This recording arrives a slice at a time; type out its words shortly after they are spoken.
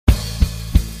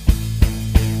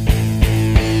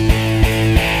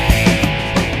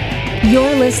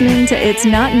You're listening to It's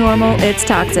Not Normal, It's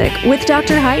Toxic with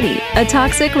Dr. Heidi, a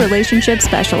toxic relationship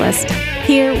specialist.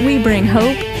 Here, we bring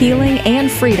hope, healing, and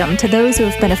freedom to those who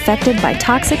have been affected by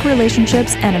toxic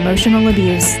relationships and emotional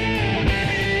abuse.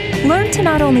 Learn to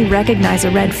not only recognize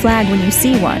a red flag when you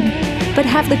see one, but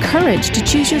have the courage to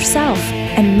choose yourself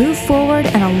and move forward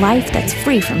in a life that's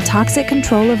free from toxic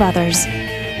control of others.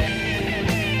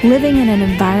 Living in an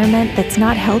environment that's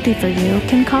not healthy for you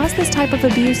can cause this type of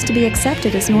abuse to be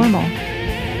accepted as normal.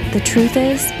 The truth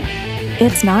is,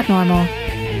 it's not normal.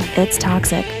 It's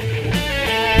toxic.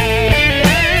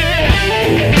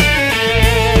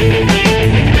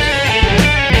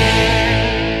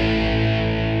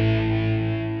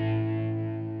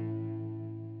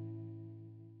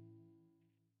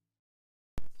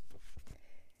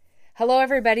 Hello,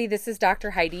 everybody. This is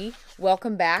Dr. Heidi.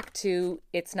 Welcome back to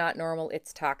It's Not Normal,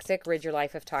 It's Toxic. Rid your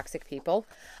life of toxic people.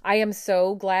 I am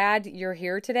so glad you're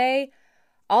here today.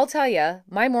 I'll tell you,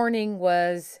 my morning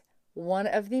was one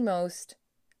of the most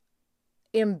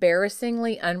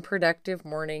embarrassingly unproductive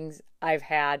mornings I've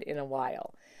had in a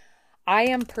while. I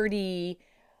am pretty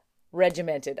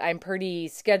regimented. I'm pretty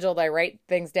scheduled. I write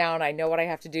things down. I know what I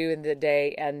have to do in the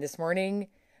day. And this morning,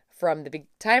 from the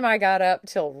time I got up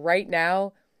till right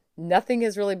now, nothing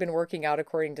has really been working out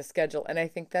according to schedule. And I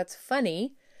think that's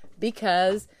funny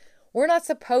because we're not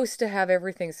supposed to have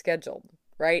everything scheduled,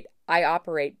 right? I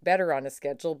operate better on a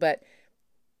schedule, but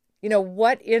you know,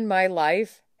 what in my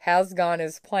life has gone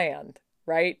as planned,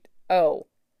 right? Oh,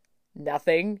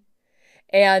 nothing.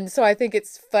 And so I think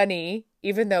it's funny,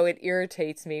 even though it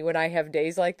irritates me when I have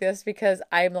days like this, because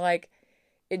I'm like,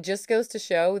 it just goes to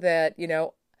show that, you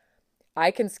know, I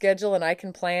can schedule and I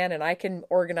can plan and I can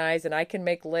organize and I can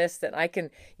make lists and I can,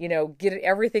 you know, get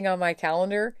everything on my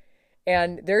calendar.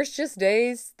 And there's just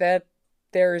days that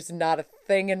there's not a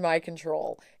thing in my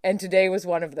control. And today was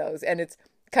one of those. And it's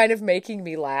kind of making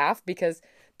me laugh because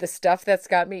the stuff that's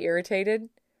got me irritated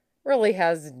really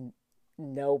has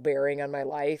no bearing on my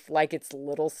life. Like, it's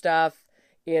little stuff.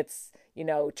 It's, you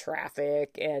know,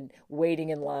 traffic and waiting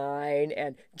in line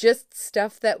and just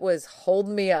stuff that was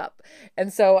holding me up.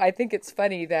 And so I think it's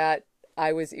funny that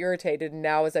I was irritated. And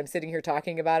now as I'm sitting here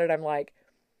talking about it, I'm like,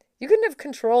 you couldn't have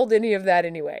controlled any of that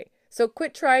anyway. So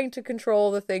quit trying to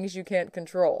control the things you can't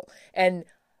control. And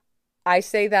I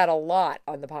say that a lot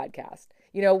on the podcast.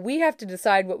 You know, we have to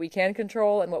decide what we can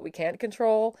control and what we can't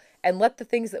control and let the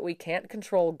things that we can't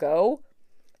control go.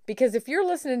 Because if you're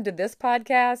listening to this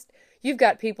podcast, you've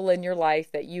got people in your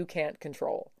life that you can't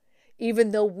control,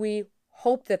 even though we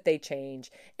hope that they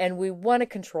change and we want to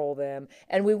control them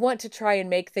and we want to try and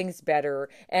make things better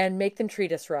and make them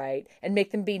treat us right and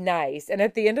make them be nice. And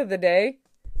at the end of the day,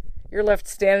 you're left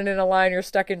standing in a line, you're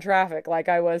stuck in traffic like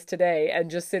I was today and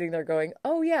just sitting there going,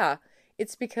 oh yeah,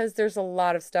 it's because there's a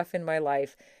lot of stuff in my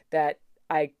life that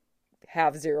I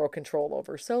have zero control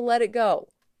over. So let it go.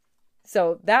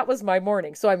 So that was my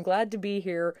morning. So I'm glad to be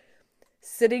here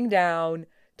sitting down,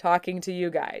 talking to you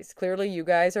guys. Clearly, you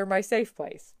guys are my safe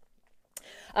place.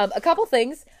 A couple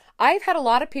things. I've had a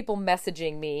lot of people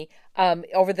messaging me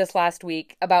over this last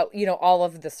week about, you know, all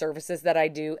of the services that I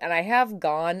do. And I have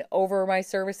gone over my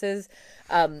services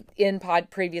in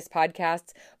previous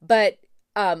podcasts. But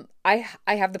I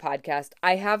have the podcast.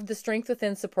 I have the Strength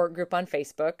Within support group on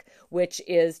Facebook, which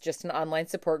is just an online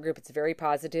support group. It's very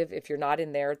positive. If you're not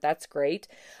in there, that's great.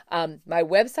 My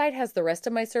website has the rest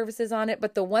of my services on it.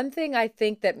 But the one thing I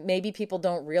think that maybe people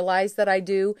don't realize that I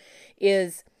do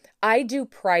is I do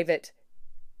private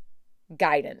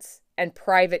guidance and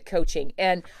private coaching.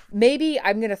 And maybe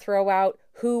I'm going to throw out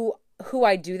who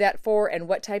I do that for and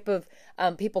what type of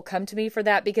people come to me for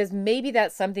that, because maybe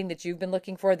that's something that you've been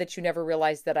looking for that you never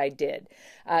realized that I did.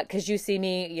 Because you see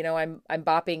me, you know, I'm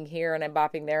bopping here and I'm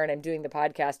bopping there and I'm doing the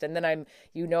podcast, and then I'm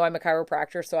a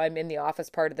chiropractor, so I'm in the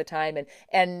office part of the time,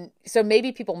 and so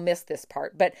maybe people miss this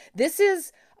part. But this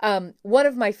is one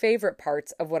of my favorite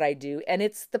parts of what I do, and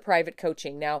it's the private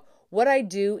coaching. Now, what I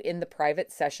do in the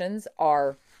private sessions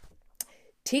are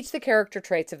teach the character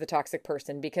traits of the toxic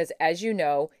person, because as you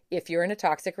know, if you're in a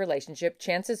toxic relationship,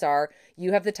 chances are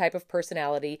you have the type of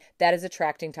personality that is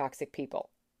attracting toxic people.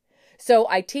 So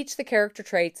I teach the character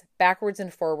traits backwards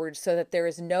and forwards so that there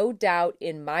is no doubt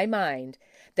in my mind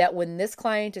that when this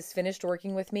client is finished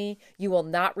working with me, you will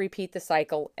not repeat the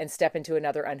cycle and step into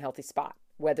another unhealthy spot.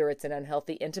 Whether it's an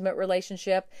unhealthy intimate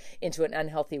relationship, into an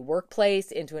unhealthy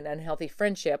workplace, into an unhealthy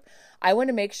friendship, I want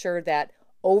to make sure that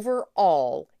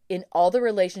overall, in all the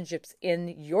relationships in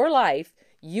your life,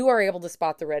 you are able to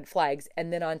spot the red flags.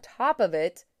 And then on top of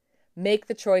it, make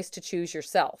the choice to choose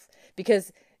yourself.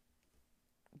 Because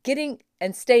getting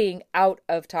and staying out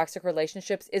of toxic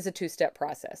relationships is a two-step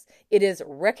process. It is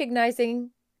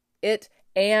recognizing it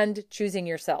and choosing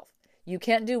yourself. You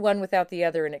can't do one without the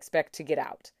other and expect to get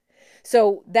out.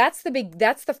 So that's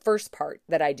the first part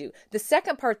that I do. The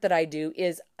second part that I do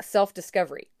is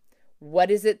self-discovery.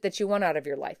 What is it that you want out of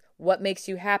your life? What makes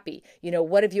you happy?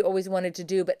 What have you always wanted to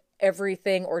do, but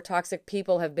everything or toxic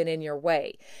people have been in your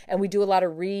way? And we do a lot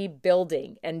of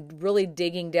rebuilding and really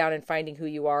digging down and finding who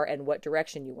you are and what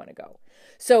direction you want to go.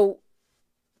 So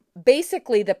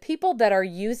basically, the people that are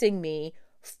using me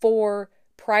for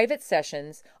private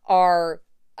sessions are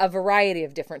a variety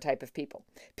of different type of people.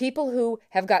 People who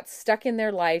have got stuck in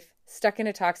their life, stuck in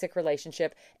a toxic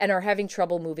relationship, and are having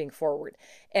trouble moving forward.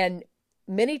 And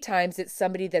many times it's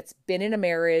somebody that's been in a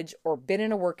marriage or been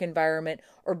in a work environment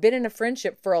or been in a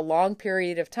friendship for a long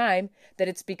period of time that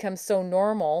it's become so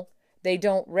normal, they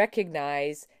don't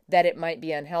recognize that it might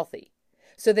be unhealthy.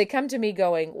 So they come to me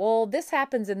going, well, this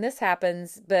happens,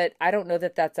 but I don't know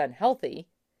that that's unhealthy.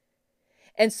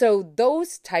 And so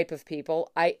those type of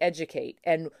people I educate.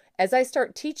 And as I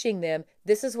start teaching them,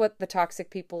 this is what the toxic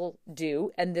people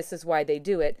do, and this is why they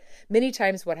do it. Many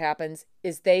times what happens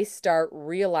is they start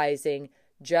realizing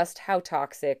just how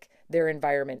toxic their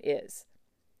environment is.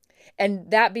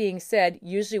 And that being said,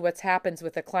 usually what happens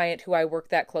with a client who I work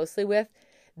that closely with,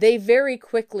 they very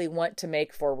quickly want to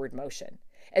make forward motion.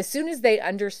 As soon as they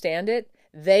understand it,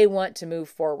 they want to move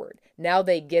forward. Now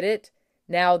they get it.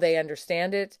 Now they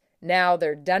understand it. Now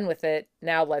they're done with it.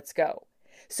 Now let's go.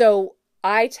 So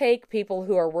I take people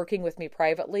who are working with me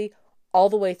privately all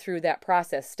the way through that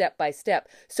process, step by step.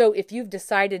 So if you've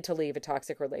decided to leave a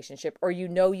toxic relationship, or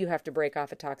you have to break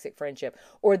off a toxic friendship,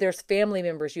 or there's family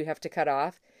members you have to cut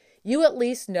off, you at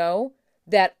least know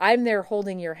that I'm there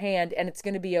holding your hand and it's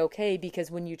going to be okay, because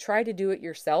when you try to do it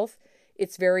yourself,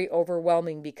 it's very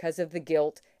overwhelming because of the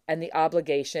guilt and the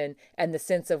obligation and the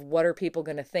sense of what are people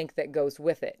going to think that goes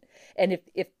with it. And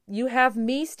if you have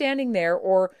me standing there,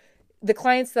 or the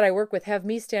clients that I work with have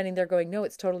me standing there going, no,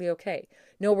 it's totally okay.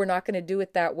 No, we're not going to do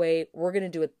it that way. We're going to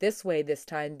do it this way this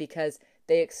time because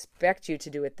they expect you to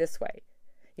do it this way.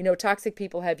 Toxic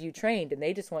people have you trained and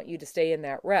they just want you to stay in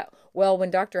that route. Well,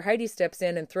 when Dr. Heidi steps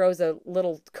in and throws a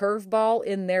little curveball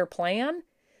in their plan,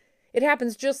 it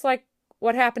happens just like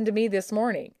what happened to me this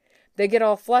morning. They get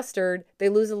all flustered, they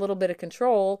lose a little bit of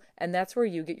control, and that's where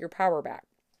you get your power back.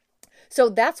 So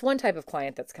that's one type of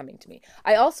client that's coming to me.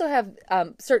 I also have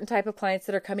certain type of clients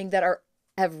that are coming that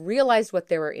have realized what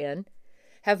they were in,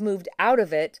 have moved out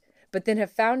of it, but then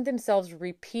have found themselves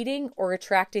repeating or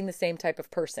attracting the same type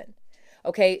of person.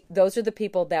 Okay, those are the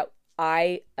people that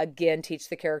I, again, teach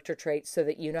the character traits so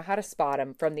that you know how to spot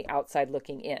them from the outside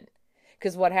looking in.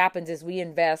 Because what happens is we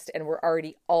invest and we're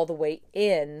already all the way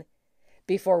in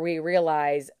before we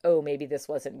realize, oh, maybe this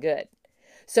wasn't good.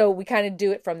 So we kind of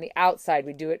do it from the outside.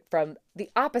 We do it from the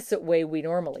opposite way we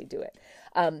normally do it.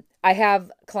 I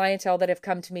have clientele that have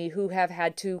come to me who have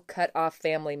had to cut off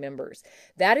family members.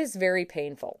 That is very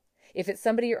painful. If it's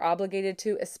somebody you're obligated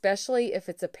to, especially if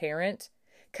it's a parent,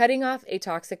 cutting off a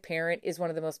toxic parent is one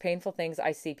of the most painful things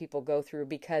I see people go through,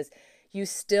 because you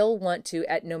still want to,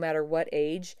 at no matter what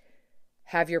age,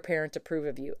 have your parent approve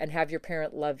of you and have your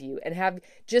parent love you and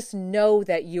just know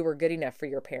that you are good enough for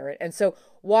your parent. And so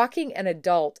walking an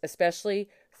adult, especially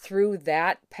through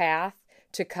that path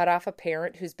to cut off a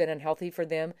parent who's been unhealthy for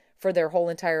them for their whole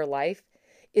entire life,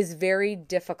 is very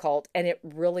difficult. And it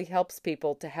really helps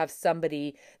people to have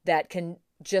somebody that can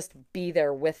just be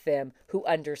there with them, who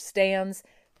understands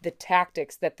the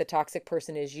tactics that the toxic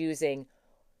person is using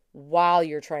while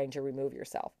you're trying to remove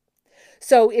yourself.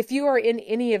 So if you are in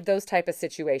any of those type of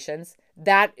situations,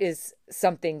 that is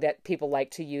something that people like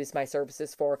to use my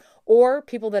services for, or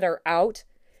people that are out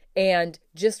and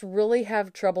just really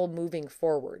have trouble moving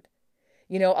forward.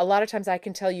 A lot of times I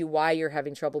can tell you why you're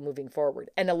having trouble moving forward.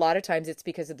 And a lot of times it's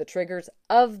because of the triggers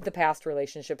of the past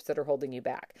relationships that are holding you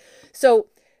back. So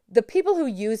the people who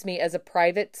use me as a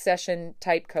private session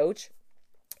type coach,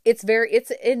 it's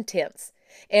intense.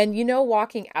 And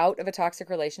walking out of a toxic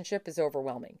relationship is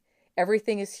overwhelming.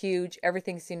 Everything is huge.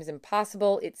 Everything seems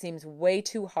impossible. It seems way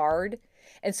too hard.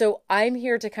 And so I'm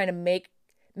here to kind of make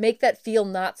that feel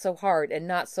not so hard and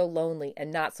not so lonely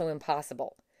and not so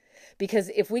impossible. Because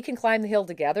if we can climb the hill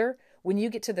together, when you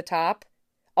get to the top,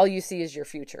 all you see is your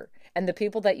future. And the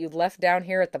people that you left down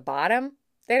here at the bottom,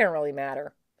 they don't really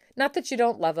matter. Not that you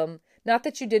don't love them, not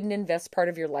that you didn't invest part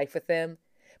of your life with them,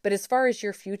 but as far as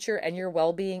your future and your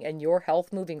well-being and your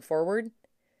health moving forward,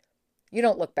 you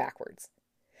don't look backwards.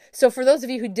 So for those of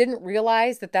you who didn't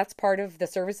realize that that's part of the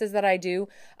services that I do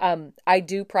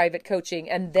private coaching,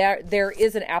 and there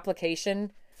is an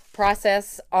application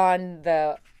process on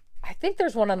the think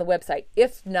there's one on the website.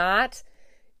 If not,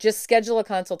 just schedule a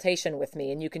consultation with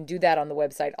me, and you can do that on the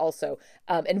website also.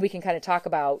 And we can kind of talk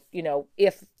about,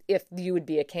 if you would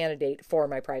be a candidate for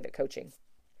my private coaching.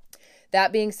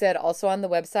 That being said, also on the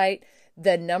website,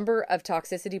 the number of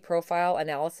toxicity profile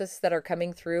analysis that are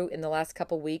coming through in the last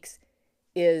couple weeks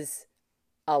is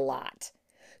a lot.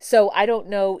 So I don't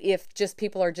know if just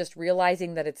people are just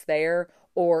realizing that it's there,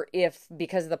 or if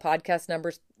because of the podcast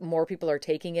numbers, more people are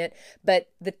taking it. But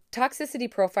the toxicity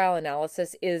profile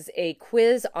analysis is a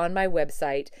quiz on my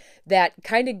website that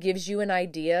kind of gives you an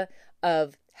idea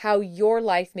of how your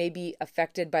life may be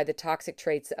affected by the toxic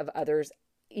traits of others,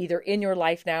 either in your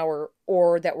life now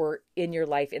or that were in your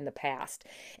life in the past.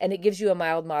 And it gives you a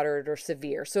mild, moderate, or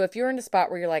severe. So if you're in a spot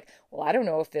where you're like, well, I don't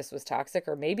know if this was toxic,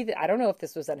 or maybe I don't know if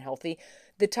this was unhealthy,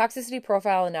 the toxicity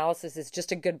profile analysis is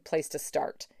just a good place to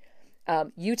start.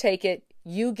 You take it,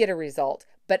 you get a result,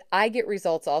 but I get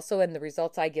results also, and the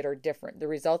results I get are different. The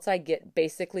results I get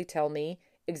basically tell me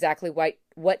exactly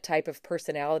what type of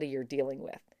personality you're dealing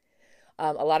with.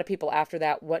 A lot of people after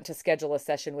that want to schedule a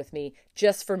session with me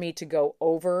just for me to go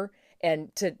over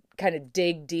and to kind of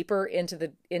dig deeper into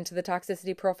the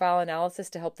toxicity profile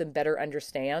analysis to help them better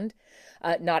understand.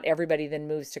 Not everybody then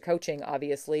moves to coaching,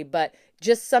 obviously, but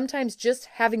sometimes just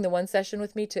having the one session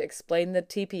with me to explain the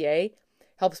TPA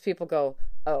helps people go,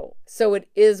 oh, so it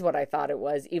is what I thought it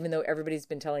was, even though everybody's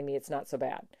been telling me it's not so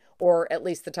bad. Or at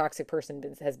least the toxic person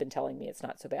has been telling me it's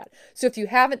not so bad. So if you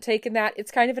haven't taken that,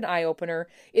 it's kind of an eye-opener.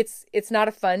 It's not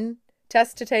a fun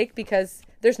test to take because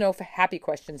there's no happy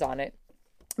questions on it.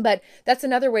 But that's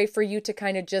another way for you to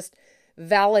kind of just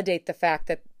validate the fact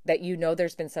that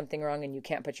there's been something wrong and you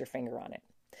can't put your finger on it.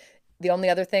 The only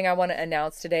other thing I want to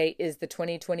announce today is the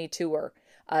 2020 tour.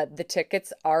 The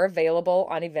tickets are available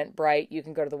on Eventbrite. You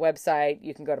can go to the website.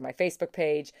 You can go to my Facebook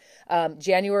page.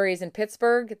 January is in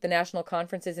Pittsburgh. The national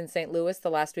conference is in St. Louis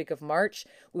the last week of March.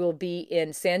 We will be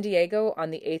in San Diego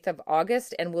on the 8th of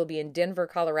August, and we'll be in Denver,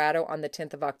 Colorado on the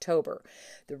 10th of October.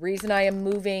 The reason I am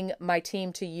moving my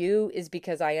team to you is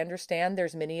because I understand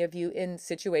there's many of you in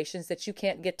situations that you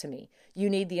can't get to me. You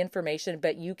need the information,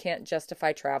 but you can't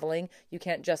justify traveling. You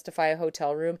can't justify a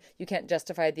hotel room. You can't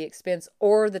justify the expense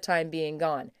or the time being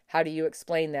gone. How do you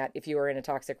explain that if you are in a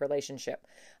toxic relationship?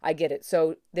 I get it.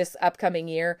 So this upcoming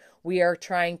year, we are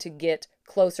trying to get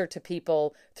closer to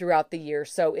people throughout the year,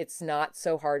 so it's not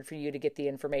so hard for you to get the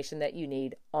information that you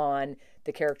need on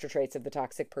the character traits of the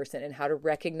toxic person and how to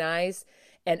recognize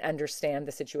and understand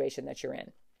the situation that you're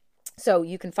in. So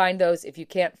you can find those. If you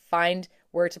can't find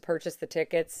where to purchase the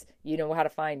tickets, you know how to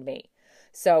find me.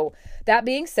 So that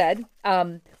being said,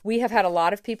 we have had a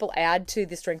lot of people add to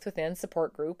the Strength Within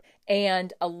support group,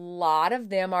 and a lot of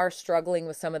them are struggling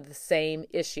with some of the same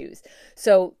issues.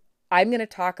 So I'm going to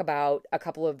talk about a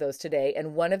couple of those today.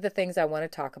 And one of the things I want to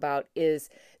talk about is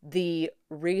the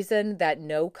reason that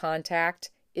no contact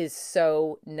is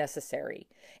so necessary.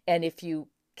 And if you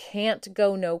can't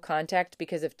go no contact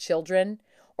because of children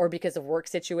or because of work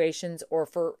situations or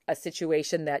for a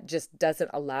situation that just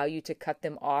doesn't allow you to cut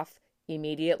them off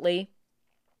immediately,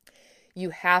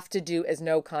 you have to do as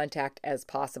no contact as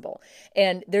possible.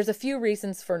 And there's a few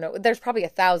reasons for there's probably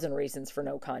 1,000 reasons for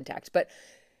no contact. But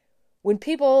when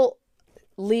people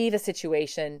leave a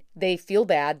situation, they feel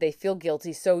bad, they feel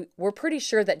guilty. So we're pretty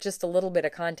sure that just a little bit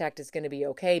of contact is going to be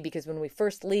okay, because when we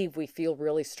first leave, we feel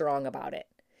really strong about it.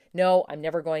 No, I'm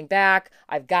never going back.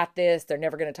 I've got this. They're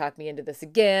never going to talk me into this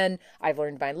again. I've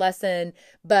learned my lesson.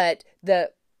 But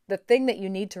the thing that you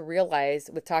need to realize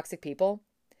with toxic people,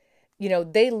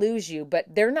 they lose you, but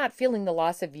they're not feeling the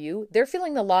loss of you. They're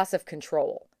feeling the loss of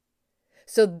control.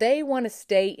 So they want to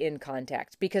stay in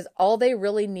contact because all they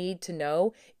really need to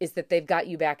know is that they've got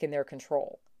you back in their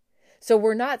control. So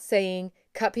we're not saying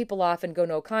cut people off and go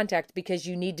no contact because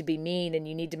you need to be mean and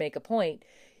you need to make a point.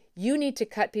 You need to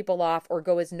cut people off or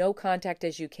go as no contact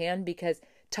as you can, because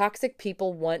toxic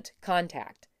people want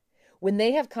contact. When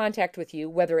they have contact with you,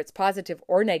 whether it's positive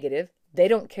or negative, they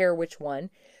don't care which one,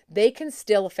 they can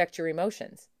still affect your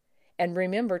emotions. And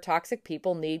remember, toxic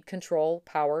people need control,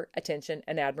 power, attention,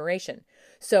 and admiration.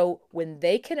 So when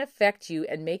they can affect you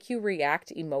and make you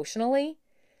react emotionally,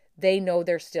 they know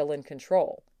they're still in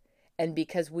control. And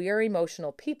because we are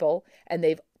emotional people and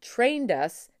they've trained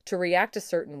us to react a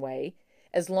certain way,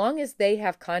 as long as they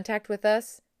have contact with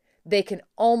us, they can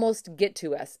almost get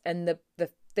to us. And the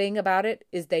thing about it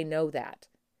is they know that.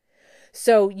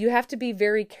 So you have to be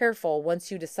very careful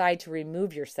once you decide to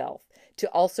remove yourself, to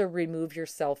also remove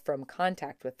yourself from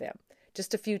contact with them.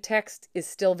 Just a few texts is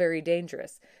still very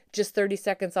dangerous. Just 30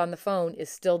 seconds on the phone is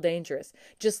still dangerous.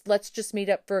 Let's just meet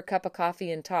up for a cup of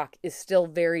coffee and talk is still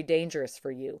very dangerous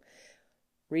for you.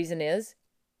 Reason is,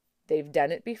 They've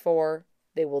done it before.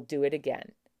 They will do it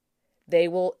again. They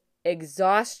will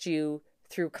exhaust you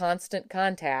through constant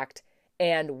contact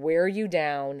and wear you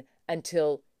down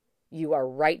until you are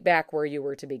right back where you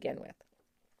were to begin with.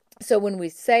 So when we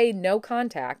say no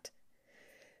contact,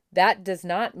 that does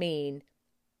not mean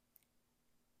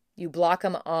you block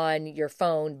them on your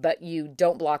phone, but you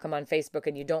don't block them on Facebook,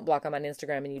 and you don't block them on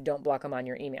Instagram, and you don't block them on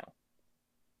your email.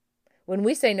 When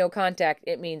we say no contact,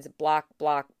 it means block,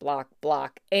 block, block,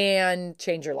 block, and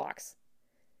change your locks.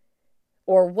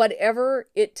 Or whatever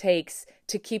it takes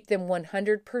to keep them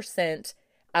 100%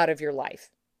 out of your life.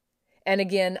 And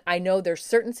again, I know there's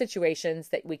certain situations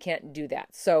that we can't do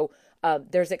that. So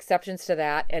there's exceptions to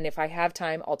that. And if I have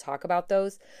time, I'll talk about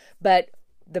those. But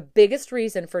the biggest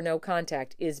reason for no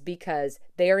contact is because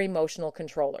they are emotional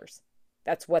controllers.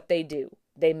 That's what they do.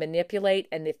 They manipulate.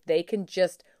 And if they can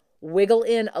just wiggle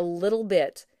in a little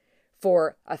bit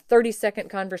for a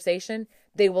 30-second conversation,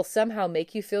 they will somehow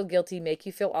make you feel guilty, make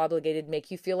you feel obligated,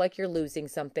 make you feel like you're losing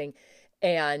something,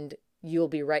 and you'll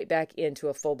be right back into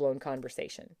a full-blown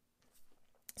conversation.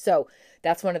 So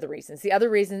that's one of the reasons. The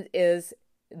other reason is,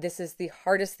 this is the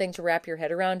hardest thing to wrap your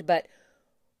head around, but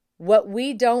what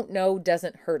we don't know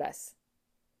doesn't hurt us.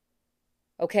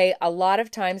 Okay, a lot of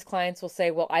times clients will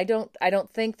say, well, I don't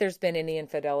think there's been any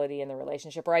infidelity in the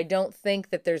relationship, or I don't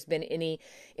think that there's been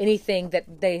anything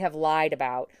that they have lied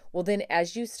about. Well, then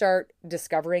as you start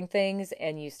discovering things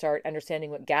and you start understanding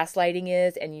what gaslighting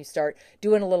is and you start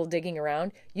doing a little digging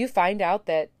around, you find out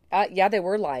that, yeah, they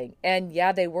were lying, and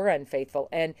yeah, they were unfaithful,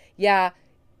 and yeah,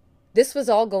 this was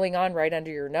all going on right under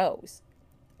your nose.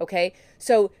 Okay,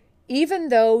 so even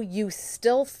though you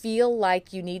still feel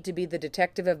like you need to be the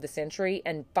detective of the century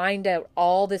and find out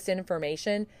all this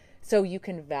information so you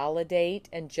can validate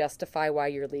and justify why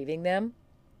you're leaving them,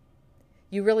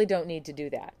 you really don't need to do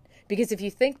that. Because if you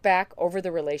think back over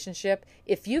the relationship,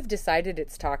 if you've decided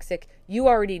it's toxic, you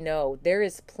already know there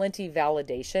is plenty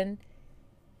validation,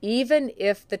 even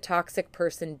if the toxic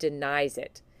person denies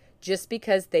it. Just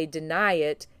because they deny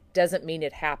it doesn't mean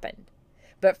it happened.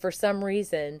 But for some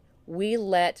reason, we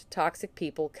let toxic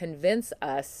people convince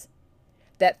us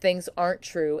that things aren't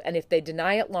true. And if they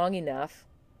deny it long enough,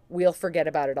 we'll forget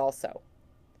about it also.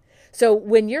 So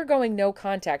when you're going no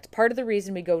contact, part of the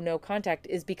reason we go no contact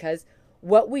is because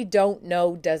what we don't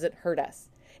know doesn't hurt us.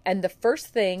 And the first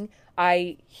thing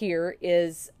I hear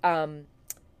is,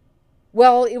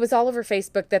 well, it was all over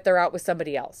Facebook that they're out with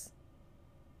somebody else.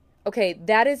 Okay,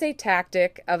 that is a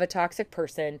tactic of a toxic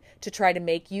person to try to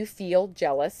make you feel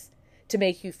jealous, to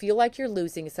make you feel like you're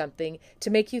losing something, to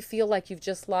make you feel like you've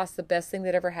just lost the best thing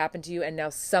that ever happened to you and now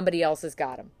somebody else has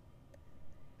got them.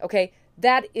 Okay,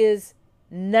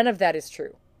 none of that is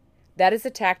true. That is a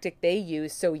tactic they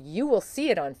use so you will see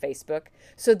it on Facebook,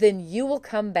 so then you will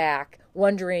come back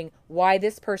wondering why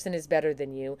this person is better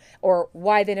than you, or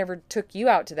why they never took you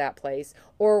out to that place,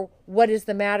 or what is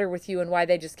the matter with you and why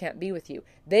they just can't be with you.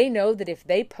 They know that if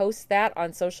they post that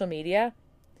on social media,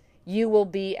 you will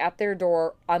be at their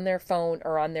door, on their phone,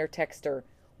 or on their texter,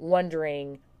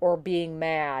 wondering, or being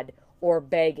mad, or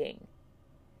begging.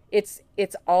 It's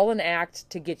all an act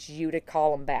to get you to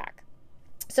call them back.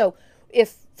 So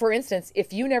if, for instance,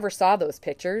 if you never saw those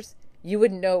pictures, you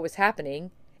wouldn't know it was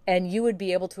happening, and you would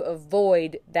be able to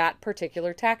avoid that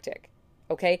particular tactic.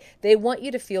 Okay? They want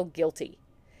you to feel guilty.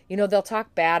 You know, they'll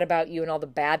talk bad about you and all the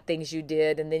bad things you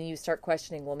did, and then you start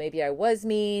questioning, well, maybe I was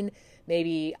mean,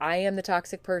 maybe I am the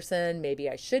toxic person, maybe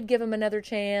I should give them another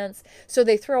chance. So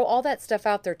they throw all that stuff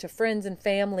out there to friends and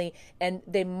family, and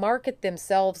they market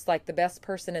themselves like the best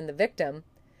person and the victim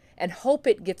and hope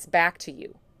it gets back to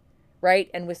you, right?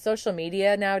 And with social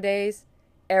media nowadays,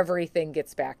 everything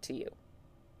gets back to you,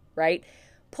 right?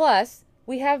 Plus,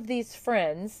 we have these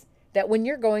friends that when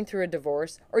you're going through a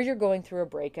divorce, or you're going through a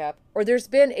breakup, or there's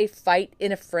been a fight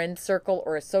in a friend circle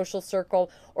or a social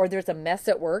circle, or there's a mess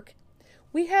at work,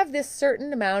 we have this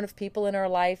certain amount of people in our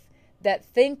life that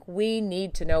think we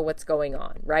need to know what's going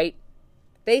on, right?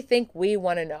 They think we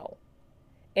want to know.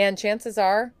 And chances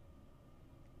are,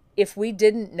 if we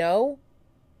didn't know,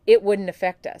 it wouldn't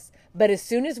affect us. But as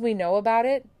soon as we know about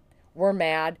it, we're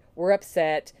mad, we're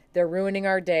upset, they're ruining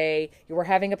our day, we're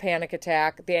having a panic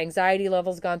attack, the anxiety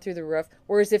level's gone through the roof.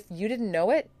 Whereas if you didn't know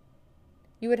it,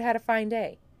 you would have had a fine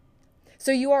day.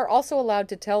 So you are also allowed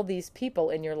to tell these people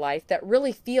in your life that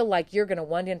really feel like you're going to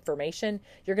want information,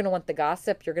 you're going to want the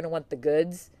gossip, you're going to want the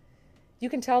goods. You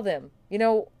can tell them, you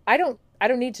know, I don't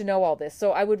need to know all this.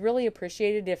 So I would really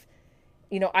appreciate it if,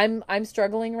 you know, I'm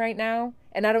struggling right now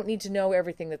and I don't need to know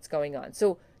everything that's going on.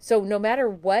 So no matter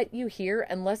what you hear,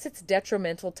 unless it's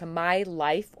detrimental to my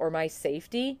life or my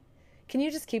safety, can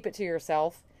you just keep it to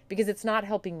yourself? Because it's not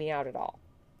helping me out at all.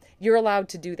 You're allowed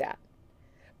to do that.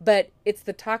 But it's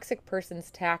the toxic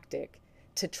person's tactic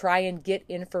to try and get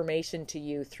information to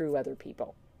you through other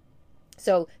people.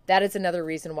 So that is another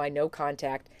reason why no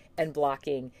contact and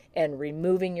blocking and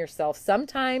removing yourself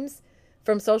sometimes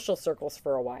from social circles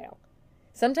for a while.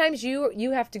 Sometimes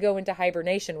you have to go into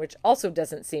hibernation, which also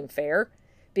doesn't seem fair,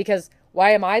 because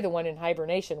why am I the one in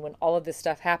hibernation when all of this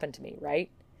stuff happened to me, right?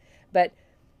 But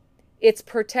it's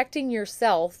protecting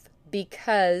yourself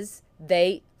because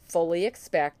they fully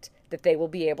expect that they will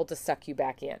be able to suck you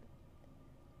back in.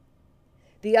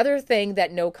 The other thing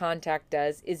that no contact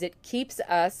does is it keeps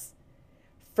us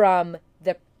from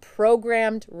the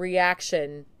programmed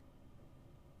reaction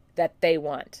that they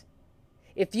want.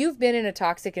 If you've been in a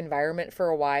toxic environment for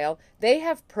a while, they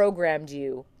have programmed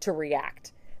you to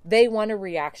react. They want a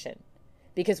reaction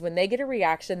because when they get a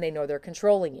reaction, they know they're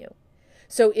controlling you.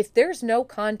 So if there's no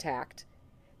contact,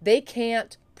 they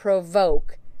can't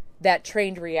provoke that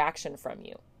trained reaction from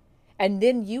you. And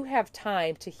then you have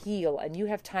time to heal and you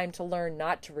have time to learn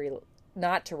not to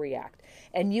react.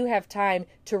 And you have time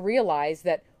to realize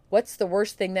that what's the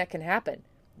worst thing that can happen?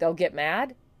 They'll get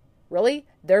mad. Really?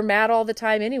 They're mad all the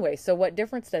time anyway, so what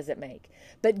difference does it make?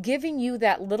 But giving you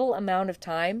that little amount of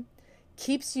time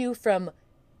keeps you from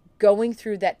going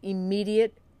through that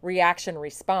immediate reaction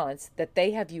response that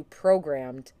they have you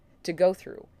programmed to go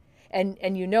through.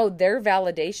 And you know their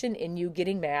validation in you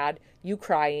getting mad, you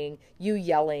crying, you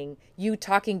yelling, you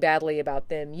talking badly about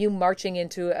them, you marching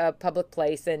into a public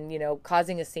place and,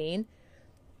 causing a scene.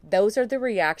 Those are the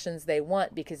reactions they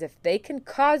want, because if they can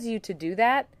cause you to do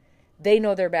that, they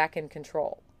know they're back in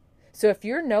control. So if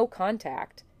you're no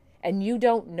contact and you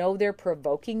don't know they're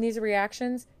provoking these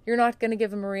reactions, you're not going to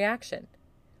give them a reaction.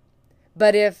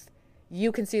 But if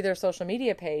you can see their social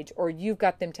media page, or you've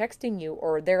got them texting you,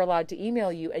 or they're allowed to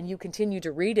email you and you continue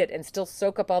to read it and still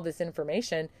soak up all this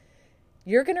information,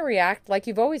 you're going to react like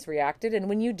you've always reacted. And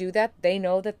when you do that, they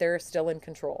know that they're still in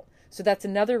control. So that's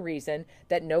another reason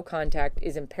that no contact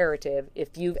is imperative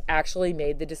if you've actually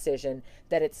made the decision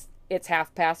that it's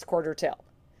half past quarter till.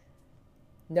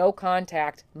 No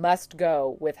contact must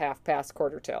go with half past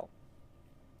quarter till.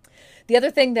 The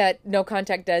other thing that no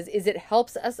contact does is it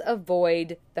helps us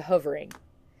avoid the hovering.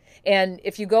 And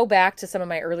if you go back to some of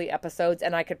my early episodes,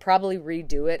 and I could probably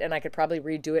redo it, and I could probably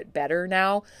redo it better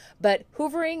now, but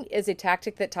hoovering is a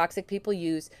tactic that toxic people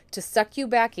use to suck you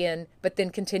back in, but then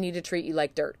continue to treat you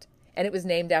like dirt. And it was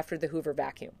named after the Hoover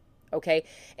vacuum. Okay?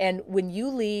 And when you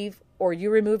leave or you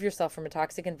remove yourself from a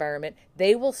toxic environment,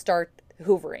 they will start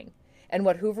hoovering. And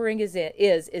what hoovering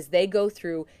is they go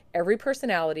through every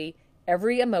personality,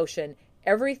 every emotion,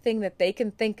 everything that they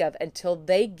can think of until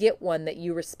they get one that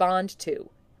you respond to.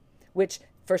 Which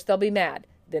first they'll be mad,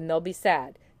 then they'll be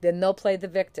sad, then they'll play the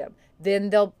victim, then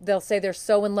they'll say they're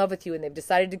so in love with you and they've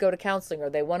decided to go to counseling, or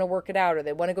they want to work it out, or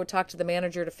they want to go talk to the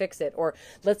manager to fix it, or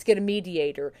let's get a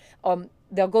mediator.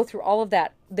 They'll go through all of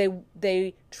that.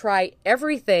 They try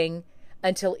everything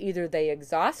until either they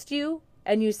exhaust you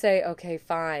and you say, okay,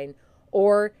 fine,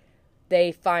 or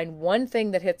they find one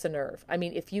thing that hits a nerve. I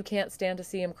mean, if you can't stand to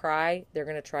see them cry, they're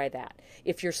going to try that.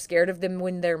 If you're scared of them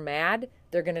when they're mad,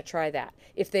 they're going to try that.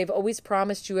 If they've always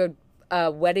promised you a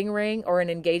wedding ring or an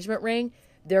engagement ring,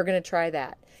 they're going to try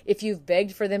that. If you've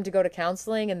begged for them to go to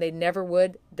counseling and they never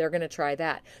would, they're going to try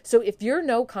that. So if you're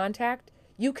no contact,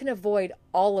 you can avoid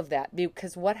all of that,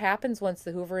 because what happens once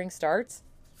the hoovering starts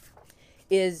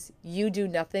is you do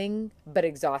nothing but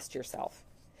exhaust yourself.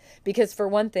 Because for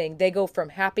one thing, they go from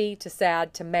happy to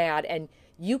sad to mad, and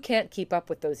you can't keep up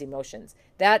with those emotions.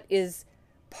 That is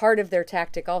part of their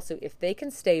tactic also. If they can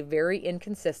stay very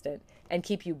inconsistent and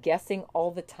keep you guessing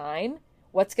all the time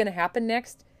what's going to happen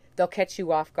next, they'll catch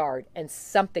you off guard and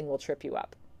something will trip you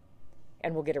up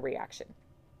and we'll get a reaction.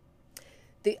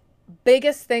 The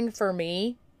biggest thing for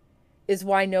me is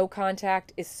why no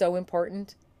contact is so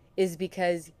important is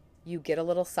because you get a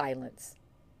little silence.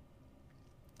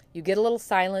 You get a little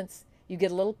silence, you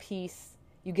get a little peace,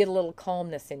 you get a little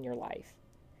calmness in your life.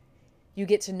 You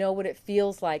get to know what it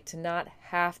feels like to not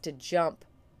have to jump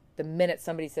the minute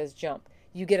somebody says jump.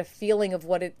 You get a feeling of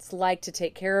what it's like to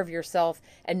take care of yourself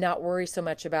and not worry so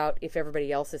much about if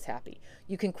everybody else is happy.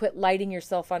 You can quit lighting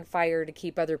yourself on fire to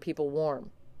keep other people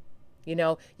warm.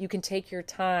 You can take your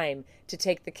time to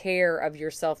take the care of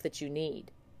yourself that you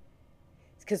need.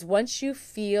 Because once you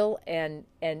feel and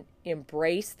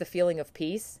embrace the feeling of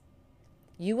peace,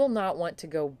 you will not want to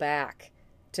go back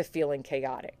to feeling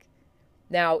chaotic.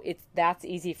 Now, that's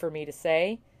easy for me to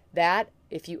say. That,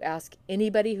 if you ask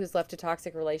anybody who's left a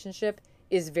toxic relationship,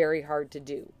 is very hard to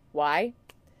do. Why?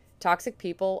 Toxic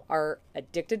people are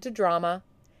addicted to drama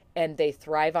and they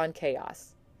thrive on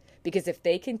chaos. Because if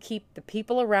they can keep the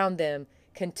people around them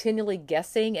continually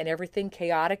guessing and everything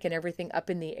chaotic and everything up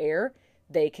in the air,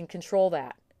 they can control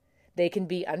that. They can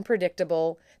be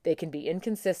unpredictable, they can be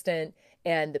inconsistent,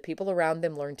 and the people around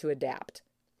them learn to adapt.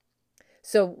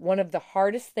 So one of the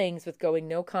hardest things with going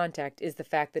no contact is the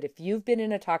fact that if you've been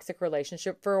in a toxic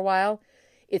relationship for a while,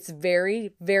 it's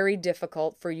very, very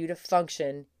difficult for you to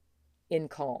function in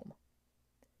calm,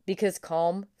 because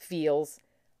calm feels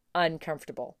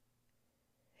uncomfortable.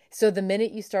 So the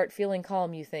minute you start feeling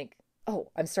calm, you think, oh,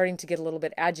 I'm starting to get a little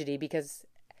bit agity, because,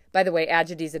 by the way,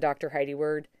 agity is a Dr. Heidi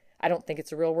word. I don't think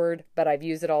it's a real word, but I've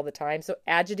used it all the time. So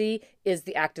agity is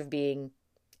the act of being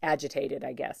agitated,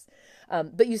 I guess.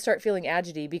 But you start feeling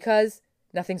agity because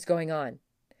nothing's going on.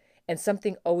 And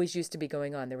something always used to be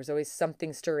going on. There was always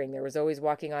something stirring. There was always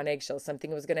walking on eggshells.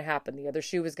 Something was going to happen. The other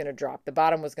shoe was going to drop. The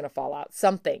bottom was going to fall out.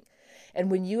 Something. And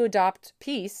when you adopt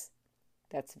peace,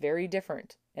 that's very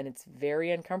different. And it's very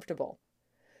uncomfortable.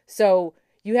 So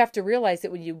you have to realize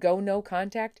that when you go no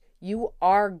contact, you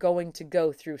are going to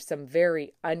go through some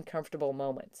very uncomfortable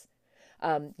moments.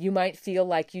 You might feel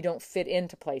like you don't fit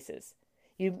into places.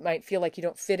 You might feel like you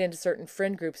don't fit into certain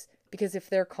friend groups, because if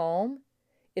they're calm,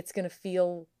 it's going to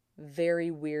feel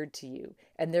very weird to you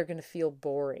and they're going to feel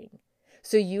boring.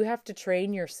 So you have to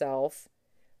train yourself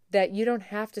that you don't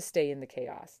have to stay in the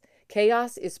chaos.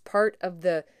 Chaos is part of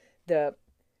the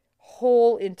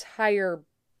whole entire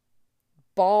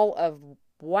ball of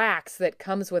wax that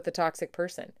comes with a toxic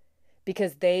person,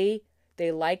 because they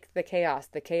like the chaos.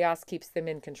 The chaos keeps them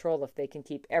in control if they can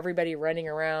keep everybody running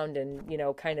around and,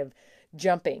 kind of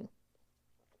jumping.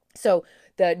 So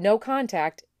the no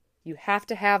contact, you have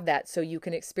to have that so you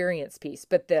can experience peace.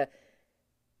 But the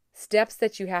steps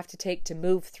that you have to take to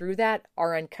move through that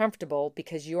are uncomfortable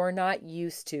because you're not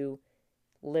used to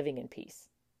living in peace.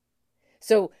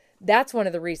 So that's one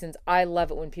of the reasons I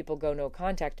love it when people go no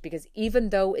contact, because even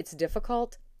though it's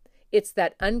difficult, it's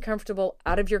that uncomfortable,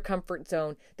 out of your comfort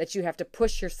zone that you have to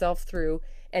push yourself through.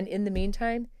 And in the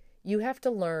meantime, you have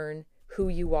to learn who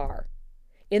you are.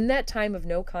 In that time of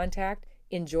no contact,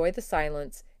 enjoy the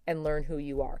silence and learn who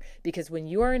you are. Because when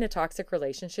you are in a toxic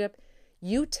relationship,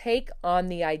 you take on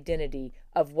the identity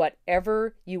of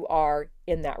whatever you are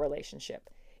in that relationship.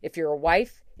 If you're a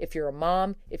wife, if you're a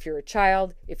mom, if you're a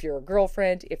child, if you're a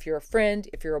girlfriend, if you're a friend,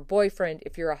 if you're a boyfriend,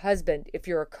 if you're a husband, if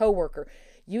you're a coworker,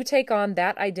 you take on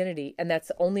that identity, and that's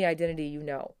the only identity you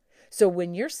know. So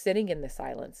when you're sitting in the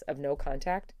silence of no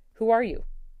contact, who are you?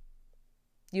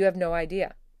 You have no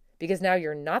idea. Because now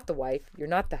you're not the wife, you're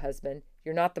not the husband,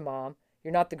 you're not the mom,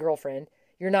 you're not the girlfriend,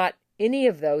 you're not any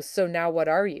of those, so now what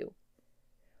are you?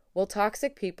 Well,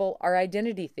 toxic people are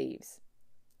identity thieves.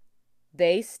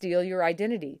 They steal your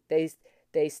identity.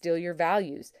 They steal your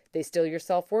values. They steal your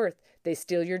self-worth. They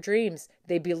steal your dreams.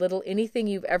 They belittle anything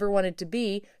you've ever wanted to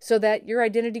be so that your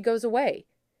identity goes away.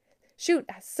 Shoot,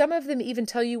 some of them even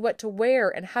tell you what to wear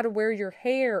and how to wear your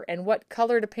hair and what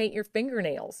color to paint your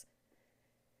fingernails.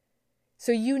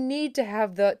 So you need to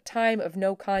have the time of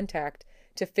no contact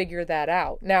to figure that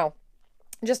out. Now,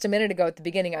 just a minute ago at the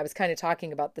beginning, I was kind of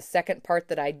talking about the second part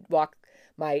that I walk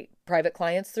my private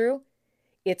clients through.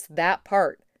 It's that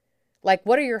part. Like,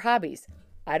 what are your hobbies?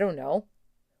 I don't know.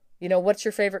 What's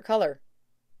your favorite color?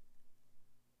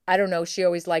 I don't know. She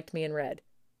always liked me in red.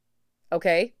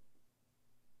 Okay.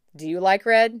 Do you like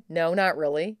red? No, not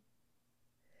really.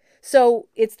 So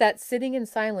it's that sitting in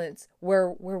silence where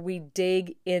we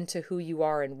dig into who you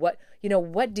are and what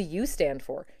do you stand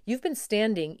for? You've been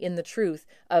standing in the truth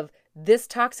of this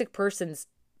toxic person's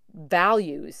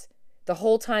values the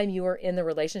whole time you are in the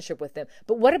relationship with them.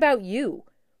 But what about you?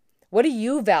 What do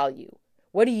you value?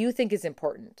 What do you think is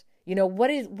important?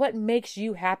 What makes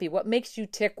you happy? What makes you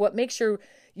tick? What makes your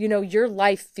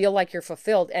life feel like you're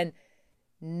fulfilled? And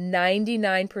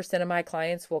 99% of my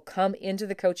clients will come into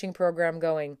the coaching program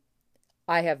going,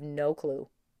 I have no clue.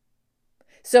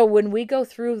 So when we go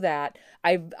through that,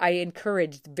 I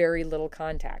encourage very little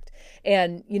contact.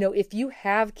 And, if you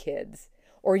have kids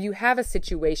or you have a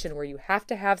situation where you have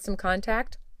to have some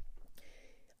contact,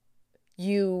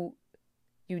 you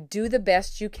do the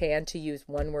best you can to use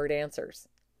one-word answers.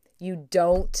 You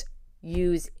don't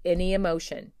use any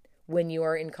emotion when you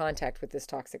are in contact with this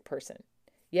toxic person.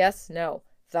 Yes, no,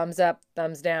 thumbs up,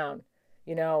 thumbs down,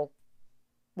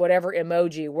 whatever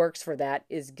emoji works for that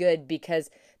is good, because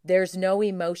there's no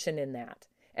emotion in that.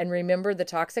 And remember, the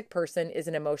toxic person is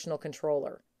an emotional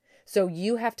controller. So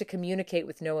you have to communicate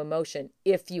with no emotion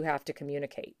if you have to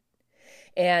communicate.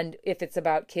 And if it's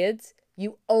about kids,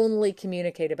 you only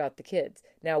communicate about the kids.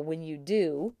 Now, when you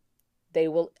do, they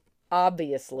will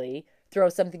obviously throw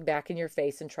something back in your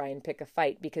face and try and pick a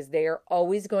fight, because they are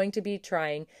always going to be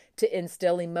trying to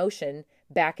instill emotion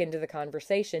back into the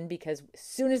conversation, because as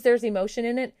soon as there's emotion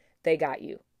in it, they got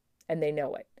you and they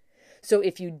know it. So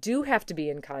if you do have to be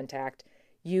in contact,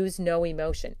 use no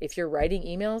emotion. If you're writing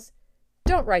emails,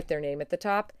 don't write their name at the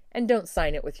top and don't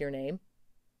sign it with your name.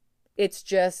 It's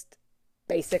just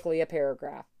basically a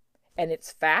paragraph, and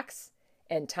it's facts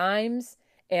and times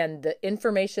and the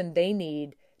information they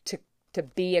need to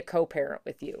be a co-parent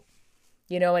with you.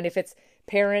 And if it's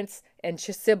parents and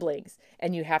siblings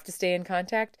and you have to stay in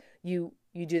contact, you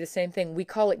do the same thing. We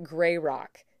call it gray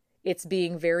rock. It's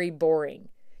being very boring.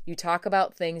 You talk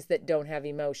about things that don't have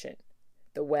emotion.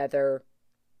 The weather,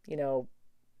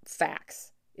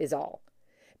 facts is all.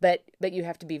 But you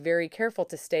have to be very careful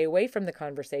to stay away from the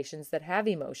conversations that have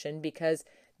emotion, because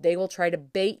they will try to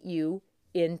bait you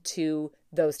into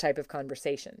those type of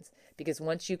conversations. Because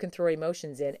once you can throw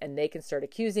emotions in and they can start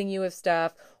accusing you of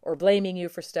stuff or blaming you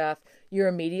for stuff, you're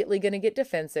immediately going to get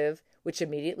defensive, which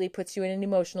immediately puts you in an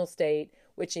emotional state,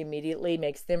 which immediately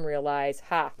makes them realize,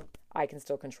 I can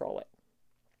still control it.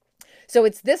 So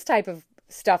it's this type of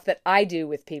stuff that I do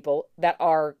with people that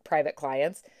are private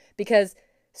clients, because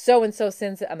so-and-so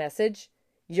sends a message,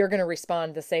 you're going to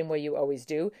respond the same way you always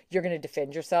do. You're going to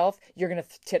defend yourself. You're going to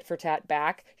tit for tat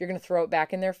back. You're going to throw it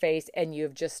back in their face, and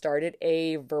you've just started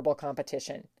a verbal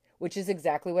competition, which is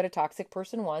exactly what a toxic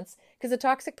person wants, because a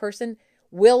toxic person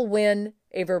will win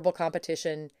a verbal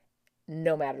competition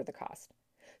no matter the cost.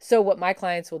 So what my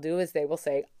clients will do is they will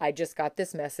say, I just got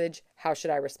this message. How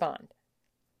should I respond?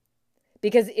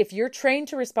 Because if you're trained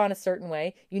to respond a certain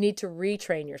way, you need to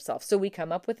retrain yourself. So we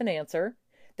come up with an answer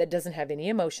that doesn't have any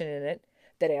emotion in it,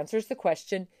 that answers the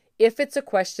question, if it's a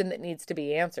question that needs to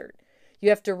be answered. You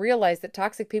have to realize that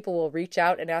toxic people will reach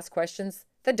out and ask questions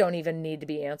that don't even need to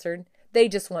be answered. They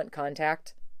just want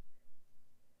contact.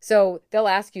 So they'll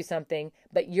ask you something,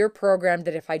 but you're programmed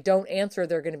that if I don't answer,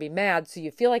 they're going to be mad, so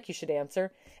you feel like you should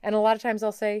answer. And a lot of times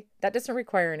I'll say, that doesn't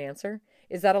require an answer.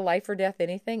 Is that a life or death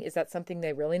anything? Is that something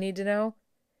they really need to know?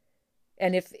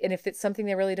 And if it's something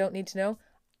they really don't need to know,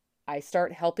 I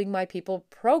start helping my people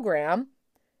program.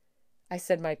 I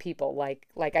said my people, like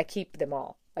I keep them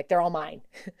all, like they're all mine.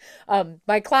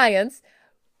 My clients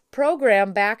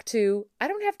program back to, I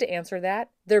don't have to answer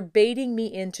that. They're baiting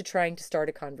me into trying to start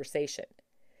a conversation.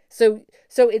 So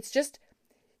it's just,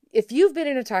 if you've been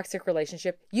in a toxic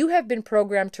relationship, you have been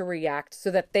programmed to react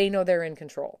so that they know they're in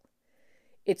control.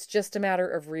 It's just a matter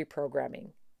of reprogramming.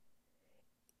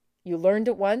 You learned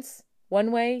it once,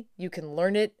 one way, you can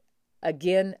learn it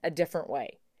again a different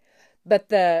way. But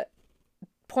the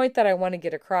point that I want to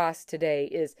get across today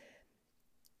is,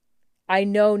 I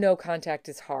know no contact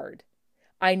is hard.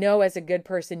 I know as a good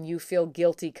person, you feel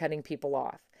guilty cutting people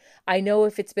off. I know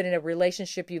if it's been in a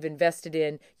relationship you've invested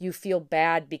in, you feel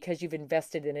bad because you've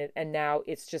invested in it and now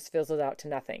it's just fizzled out to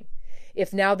nothing.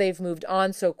 If now they've moved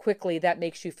on so quickly, that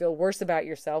makes you feel worse about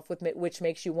yourself, which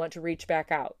makes you want to reach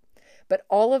back out. But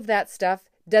all of that stuff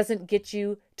doesn't get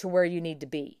you to where you need to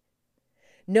be.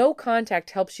 No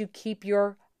contact helps you keep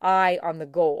your eye on the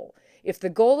goal. If the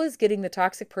goal is getting the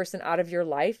toxic person out of your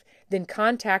life, then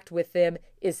contact with them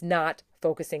is not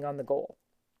focusing on the goal.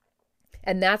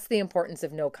 And that's the importance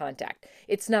of no contact.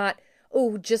 It's not,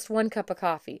 just one cup of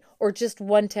coffee, or just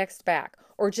one text back,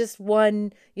 or just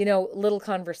one, little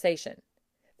conversation.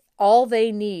 All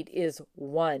they need is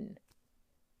one,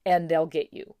 and they'll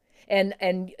get you. And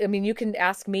I mean, you can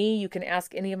ask me, you can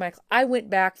ask any of my, I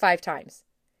went back 5 times.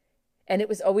 And it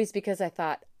was always because I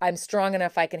thought, I'm strong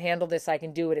enough, I can handle this, I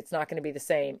can do it, it's not going to be the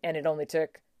same. And it only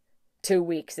took 2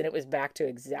 weeks and it was back to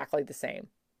exactly the same.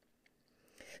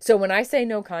 So when I say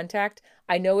no contact,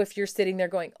 I know if you're sitting there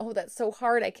going, that's so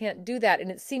hard, I can't do that.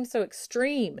 And it seems so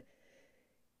extreme.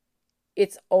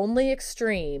 It's only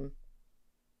extreme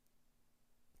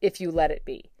if you let it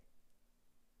be.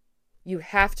 You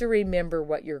have to remember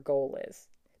what your goal is,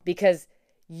 because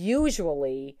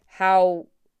usually how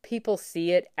people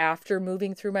see it after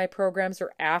moving through my programs,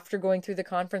 or after going through the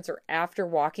conference, or after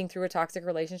walking through a toxic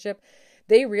relationship,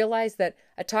 they realize that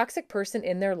a toxic person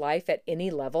in their life at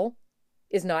any level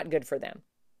is not good for them.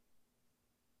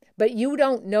 But you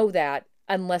don't know that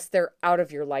unless they're out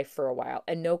of your life for a while.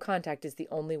 And no contact is the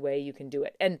only way you can do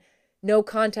it. And no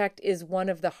contact is one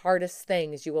of the hardest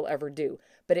things you will ever do.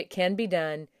 But it can be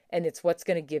done, and it's what's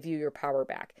going to give you your power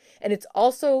back. And it's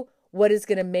also what is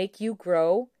going to make you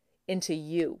grow into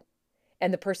you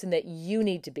and the person that you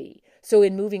need to be. So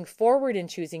in moving forward in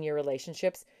choosing your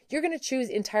relationships, you're going to choose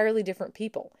entirely different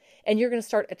people. And you're going to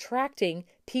start attracting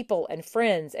people and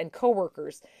friends and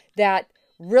coworkers that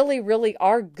really, really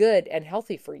are good and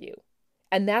healthy for you.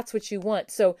 And that's what you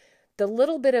want. So the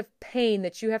little bit of pain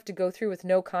that you have to go through with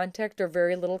no contact or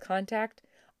very little contact,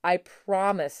 I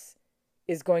promise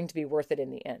is going to be worth it in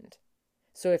the end.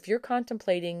 So if you're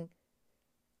contemplating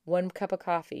one cup of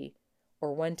coffee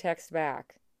or one text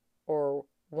back or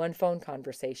one phone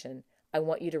conversation, I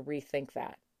want you to rethink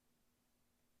that.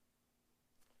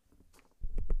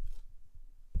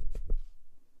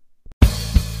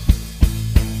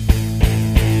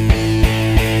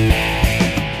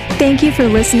 Thank you for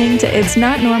listening to It's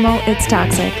Not Normal, It's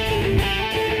Toxic.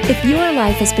 If your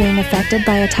life is being affected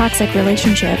by a toxic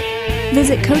relationship,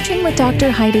 visit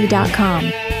coachingwithdrheidi.com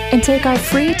and take our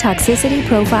free toxicity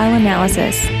profile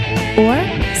analysis, or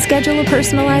schedule a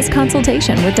personalized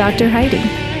consultation with Dr. Heidi.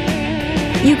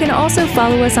 You can also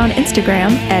follow us on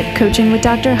Instagram at Coaching with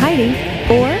Dr. Heidi,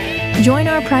 or join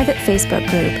our private Facebook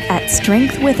group at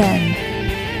Strength Within.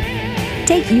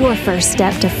 Take your first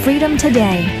step to freedom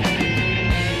today.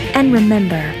 And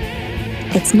remember,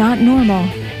 it's not normal,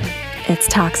 it's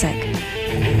toxic.